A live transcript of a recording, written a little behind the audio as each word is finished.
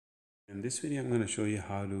In this video, I'm going to show you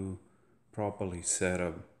how to properly set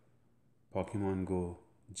up Pokemon Go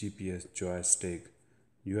GPS joystick.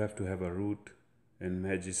 You have to have a root and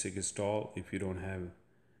Magisk install. If you don't have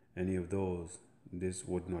any of those, this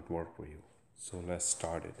would not work for you. So let's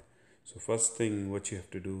start it. So first thing what you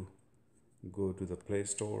have to do, go to the Play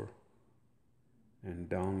Store and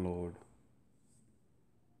download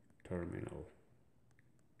Terminal.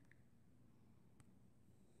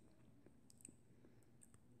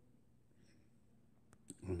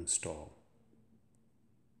 Uninstall.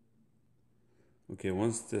 Okay,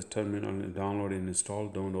 once the terminal download and install,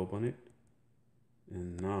 don't open it.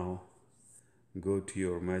 And now go to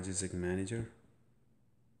your Magisk Manager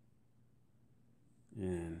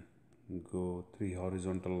and go 3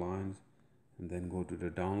 horizontal lines and then go to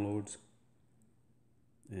the downloads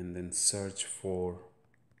and then search for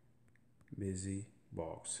Busy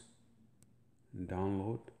Box.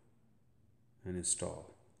 Download and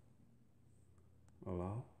install.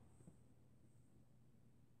 Allow.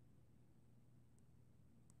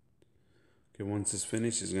 Okay, once it's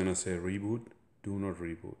finished, it's gonna say reboot. Do not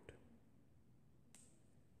reboot.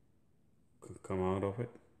 Come out of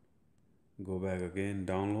it. Go back again,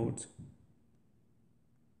 downloads,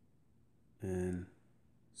 and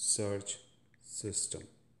search system.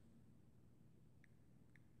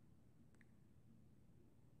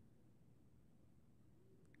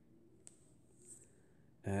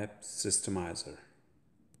 App Systemizer.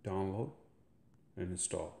 Download and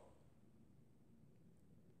install.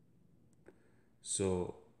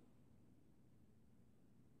 So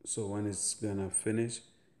when it's gonna finish, it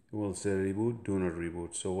will say reboot, do not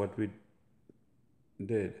reboot. So what we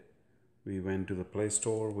did, we went to the Play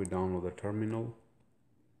Store, we download the terminal,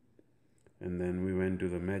 and then we went to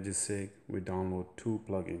the Magisk, we download 2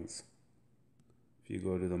 plugins. If you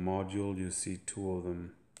go to the module, you see 2 of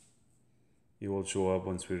them. It will show up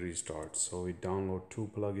once we restart. So we download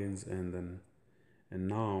 2 plugins, and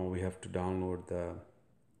now we have to download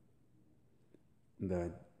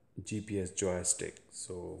the GPS joystick.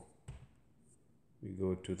 So we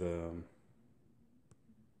go to the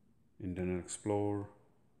Internet Explorer,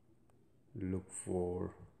 look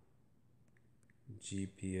for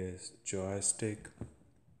GPS joystick,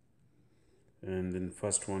 and then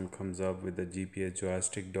first one comes up with the GPS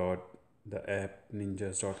joystick the app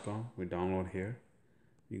ninjas.com. We download here.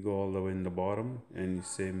 You go all the way in the bottom and you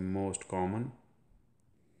say most common.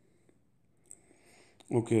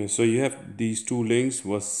 Okay, so you have these 2 links.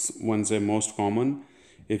 One say most common.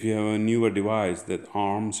 If you have a newer device, that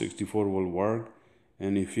ARM64 will work,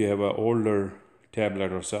 and if you have an older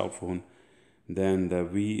tablet or cell phone, then the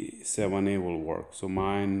V7A will work. So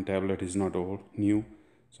mine tablet is not new,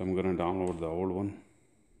 so I'm gonna download the old one.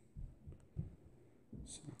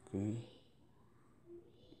 Okay,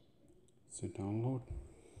 so download.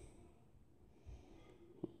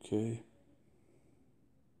 Okay,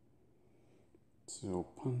 so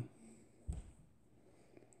open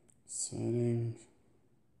settings,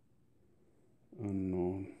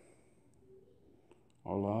 unknown,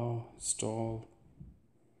 allow, install,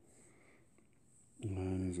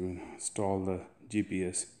 and he's going to install the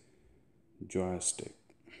GPS joystick,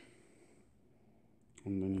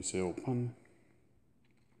 and then you say open,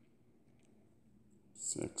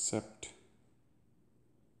 say accept,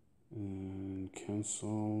 and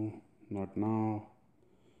cancel, not now.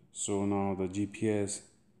 So now the GPS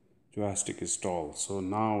joystick is installed. So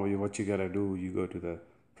now what you gotta do, you go to the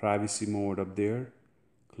privacy mode up there,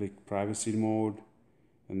 click privacy mode,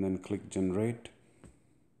 and then click generate,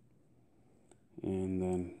 and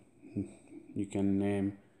then you can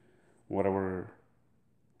name whatever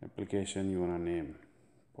application you want to name.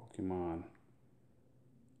 Pokemon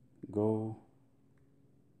Go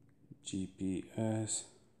GPS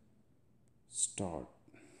start.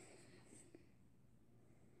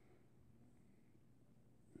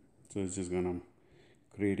 So it's just gonna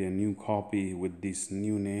create a new copy with this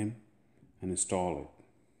new name and install it.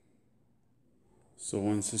 So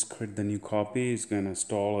once it's create the new copy, it's gonna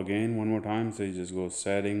install again one more time. So you just go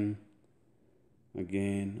setting,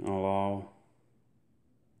 again, allow,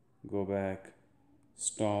 go back,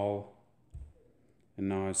 install, and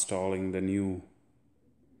now installing the new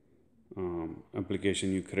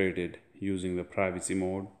application you created using the privacy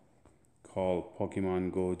mode called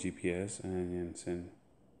Pokemon Go GPS, and then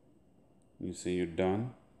you say you're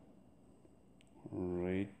done.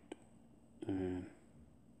 Right, and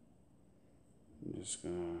I'm just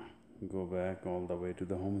gonna go back all the way to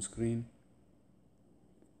the home screen.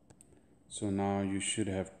 So now you should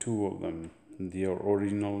have 2 of them, your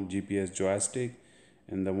original GPS joystick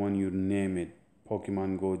and the one you name it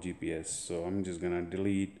Pokemon Go GPS. So I'm just gonna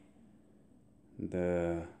delete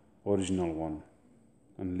the original one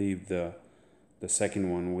and leave the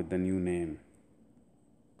second one with the new name.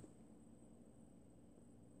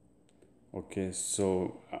 Okay,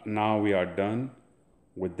 so now we are done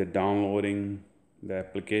with the downloading the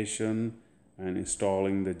application and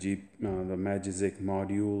installing the Magisk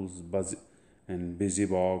modules, and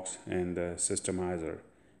BusyBox and the Systemizer.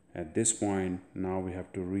 At this point, now we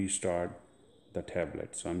have to restart the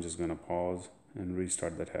tablet. So I'm just gonna pause and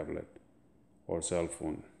restart the tablet or cell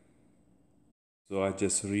phone. So I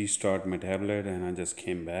just restart my tablet and I just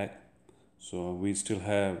came back. So we still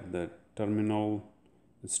have the terminal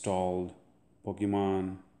installed,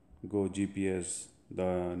 Pokemon Go GPS,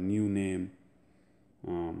 the new name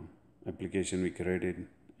application we created,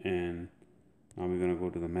 and now we're gonna go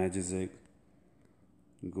to the Magisk,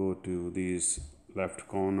 go to these left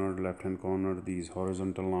hand corner, these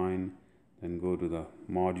horizontal line, then go to the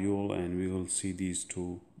module, and we will see these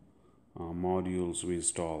two modules we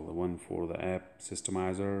installed, one for the app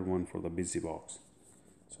Systemizer, one for the BusyBox.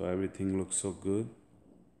 So everything looks so good.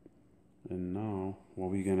 And now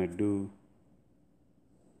what we're gonna do,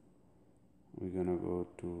 we're gonna go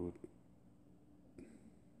to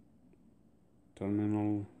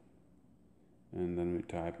terminal and then we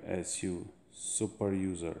type SU super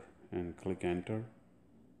user and click enter.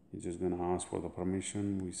 It's just gonna ask for the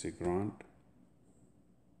permission. We say grant.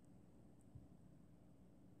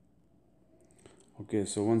 Okay,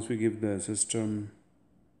 so once we give the system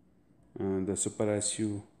the super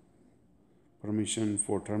SU permission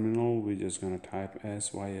for terminal, we're just gonna type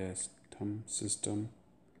SYS system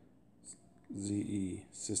ZE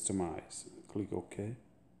Systemize. Click OK.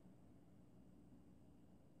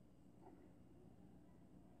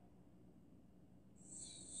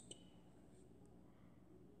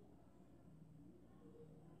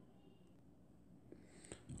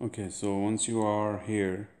 Okay, so once you are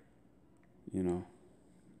here,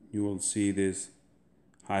 you will see this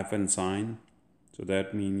hyphen sign. So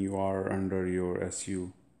that means you are under your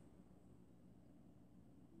SU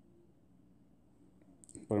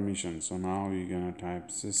permission. So now you're gonna type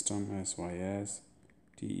system SYS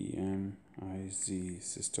TEMIZ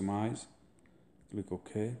Systemize. Click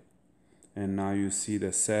OK. And now you see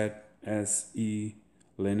the set SE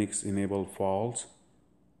Linux enable false.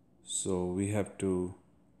 So we have to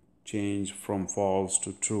change from false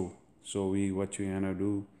to true. So what you're gonna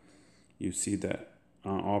do, you see that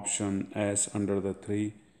option S under the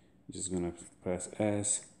 3, just gonna press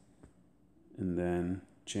S and then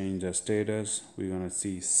change the status. We're gonna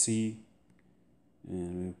see C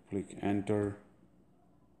and we click enter.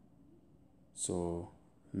 So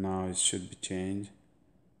now it should be changed.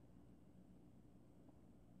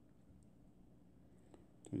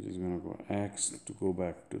 We're just gonna go X to go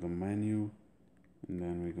back to the menu, and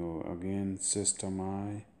then we go again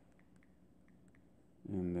Systemize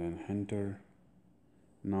and then enter.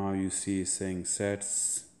 Now you see saying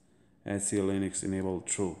sets SE Linux enable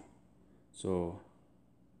true. So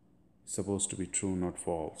it's supposed to be true, not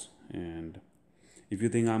false. And if you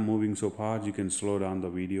think I'm moving so fast, you can slow down the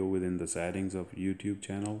video within the settings of YouTube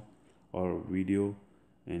channel or video,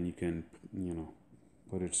 and you can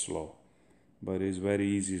put it slow. But it's very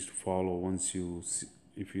easy to follow once you see.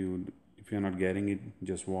 If you're not getting it,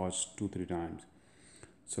 just watch 2-3 times.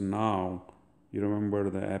 So now you remember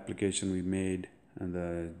the application we made and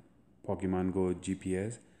the Pokemon Go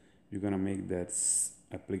GPS. You're gonna make that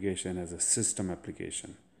application as a system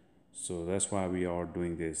application. So that's why we are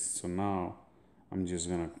doing this. So now I'm just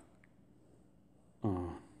gonna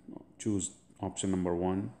choose option number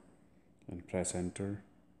 1 and press enter.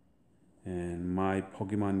 And my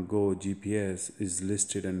Pokemon Go GPS is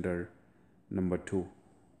listed under number 2.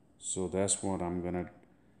 So that's what I'm gonna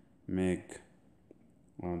make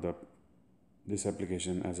this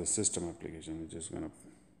application as a system application. We're just gonna,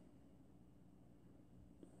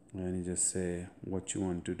 and you just say what you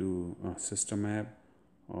want to do, a system app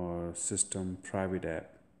or system private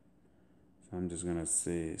app. So I'm just gonna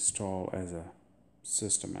say install as a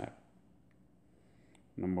system app,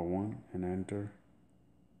 number 1, and enter.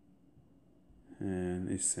 And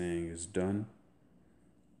it's saying it's done.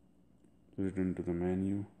 Return to the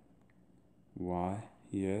menu, Y,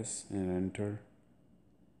 yes, and enter,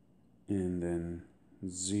 and then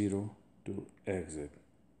 0 to exit,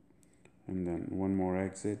 and then one more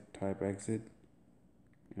exit, type exit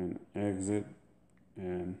and exit,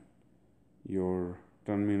 and your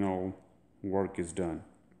terminal work is done.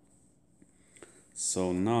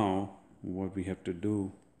 So now what we have to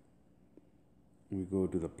do, we go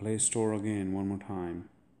to the Play Store again one more time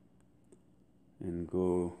and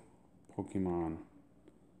go Pokemon.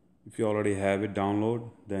 If you already have it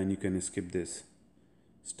download, then you can skip this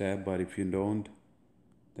step, but if you don't,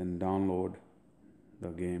 then download the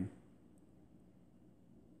game.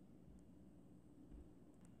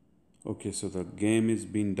 Okay, so the game is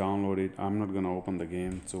being downloaded. I'm not gonna open the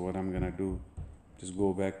game, so what I'm gonna do, just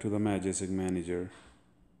go back to the Magisk Manager,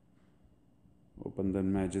 open the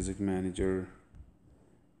Magisk Manager,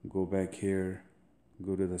 go back here,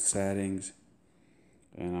 go to the settings,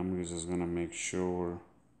 and I'm just gonna make sure,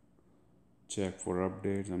 check for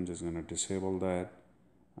updates. I'm just gonna disable that.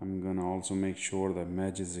 I'm gonna also make sure that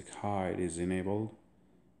Magisk Hide is enabled.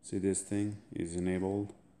 See, this thing is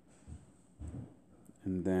enabled,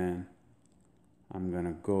 and then I'm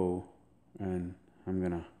gonna go and I'm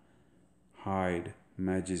gonna hide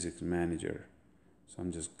Magisk Manager. So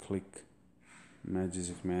I'm just click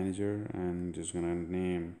Magisk Manager and just gonna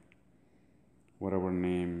name whatever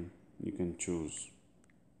name you can choose.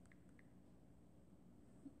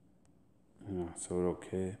 So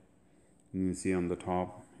okay, you can see on the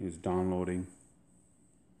top is downloading,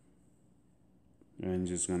 and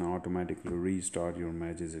just gonna automatically restart your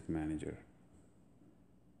Magisk Manager.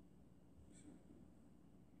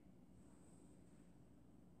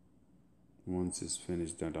 Once it's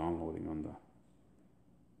finished the downloading on the,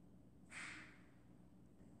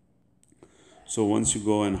 so once you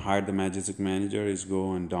go and hide the Magisk Manager, is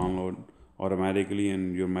go and download automatically,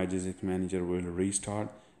 and your Magisk Manager will restart.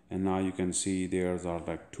 And now you can see there's are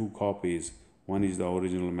like two copies. One is the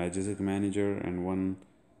original Magisk Manager, and one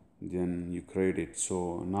then you created.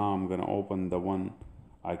 So now I'm gonna open the one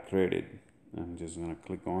I created. I'm just gonna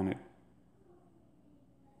click on it,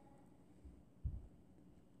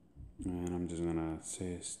 and I'm just gonna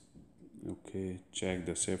say okay, check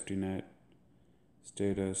the safety net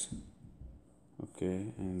status.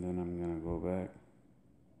 Okay, and then I'm gonna go back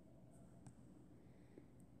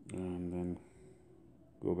and then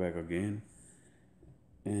go back again,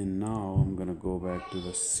 and now I'm gonna go back to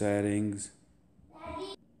the settings.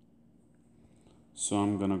 So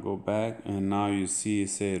I'm gonna go back, and now you see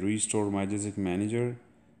say restore Magisk Manager.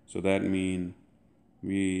 So that means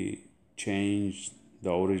we changed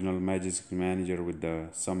the original Magisk Manager with the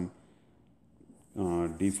some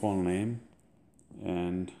default name,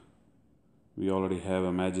 and we already have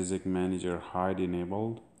a Magisk Manager hide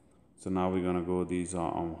enabled. So now we're gonna go these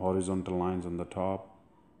horizontal lines on the top,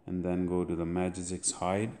 and then go to the Magisk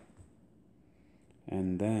hide,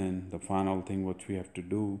 and then the final thing what we have to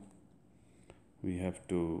do, we have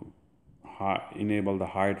to enable the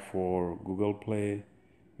hide for Google Play.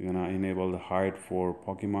 We're gonna enable the hide for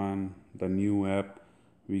Pokemon, the new app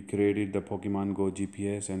we created, the Pokemon Go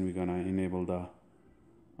GPS, and we're gonna enable the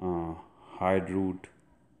hide route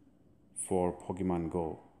for Pokemon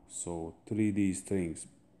Go. So these things,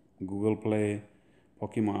 Google Play,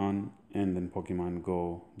 Pokemon, and then Pokemon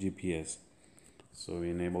Go GPS. So we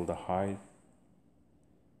enable the hide,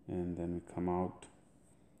 and then we come out.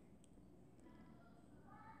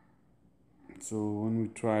 So when we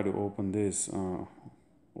try to open this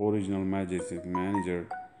original Magisk Manager,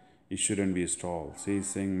 it shouldn't be installed. See, it's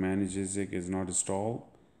saying Magisk is not installed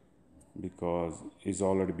because it's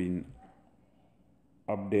already been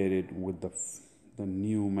updated with the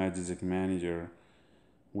new Magisk Manager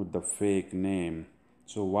with the fake name.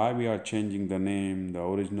 So why we are changing the name, the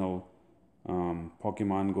original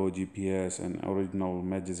Pokemon Go GPS and original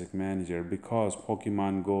Magisk Manager, because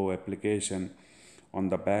Pokemon Go application on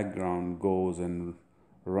the background goes and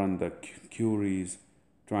run the queries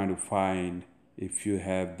trying to find if you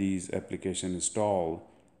have these applications installed,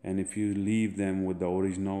 and if you leave them with the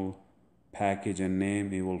original package and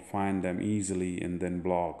name, it will find them easily and then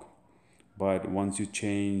block. But once you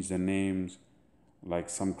change the names, like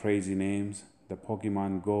some crazy names, the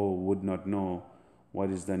Pokemon Go would not know what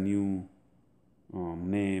is the new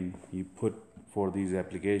name you put for these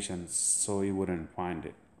applications, so it wouldn't find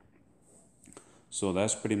it. So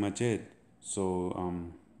that's pretty much it.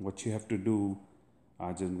 So what you have to do,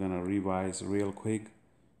 I'm just gonna revise real quick.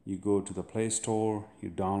 You go to the Play Store, you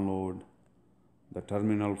download the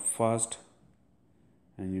terminal first,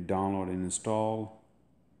 and you download and install.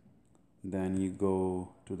 Then you go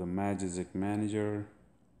to the Magisk Manager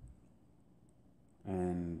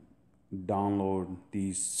and download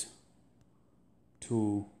these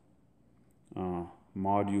two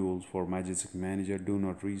modules for Magisk Manager. Do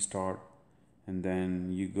not restart. And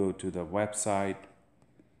then you go to the website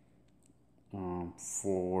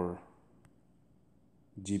for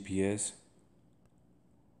GPS,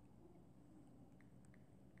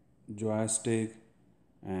 Joystick,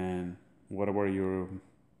 and whatever your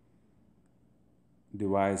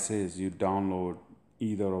device is, you download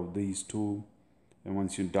either of these two. And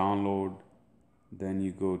once you download, then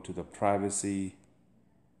you go to the privacy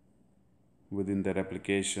within that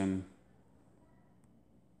application,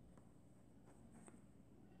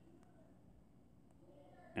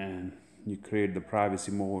 you create the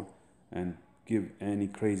privacy mode and give any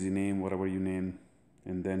crazy name, whatever you name,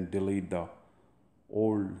 and then delete the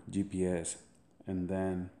old GPS, and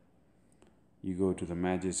then you go to the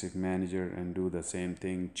Magisk Manager and do the same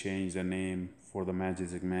thing, change the name for the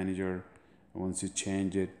Magisk Manager. Once you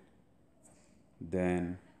change it,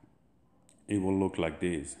 then it will look like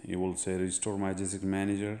this. It will say restore Magisk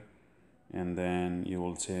Manager, and then you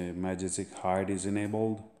will say Magisk Hide is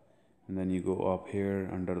enabled, and then you go up here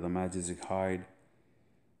under the Magisk Hide.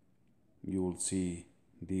 You will see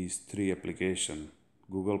these three applications: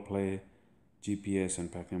 Google Play, GPS,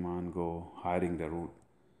 and Pokemon Go hiding the route.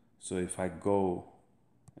 So if I go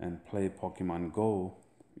and play Pokemon Go,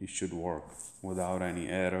 it should work without any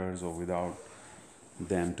errors or without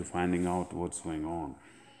them to finding out what's going on.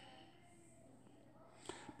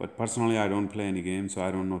 But personally, I don't play any games, so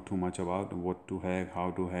I don't know too much about what to hack,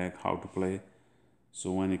 how to play.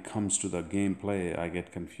 So when it comes to the gameplay, I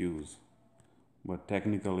get confused. But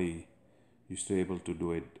technically, you're still able to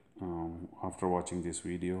do it after watching this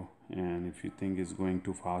video. And if you think it's going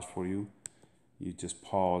too fast for you, you just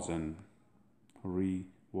pause and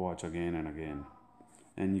re-watch again and again.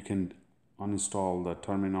 And you can uninstall the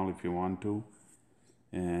terminal if you want to,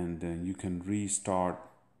 and then you can restart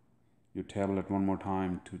your tablet one more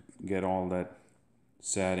time to get all that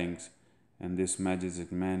settings, and this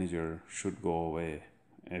Magisk Manager should go away.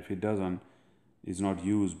 If it doesn't, it's not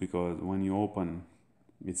used, because when you open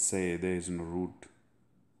it say there is no root,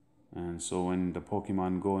 and so when the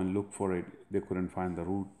Pokemon go and look for it, they couldn't find the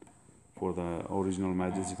root for the original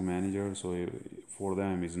Magisk Manager, so for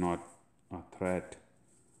them it's not a threat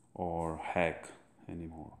or hack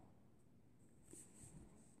anymore.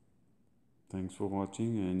 Thanks for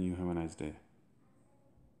watching, and you have a nice day.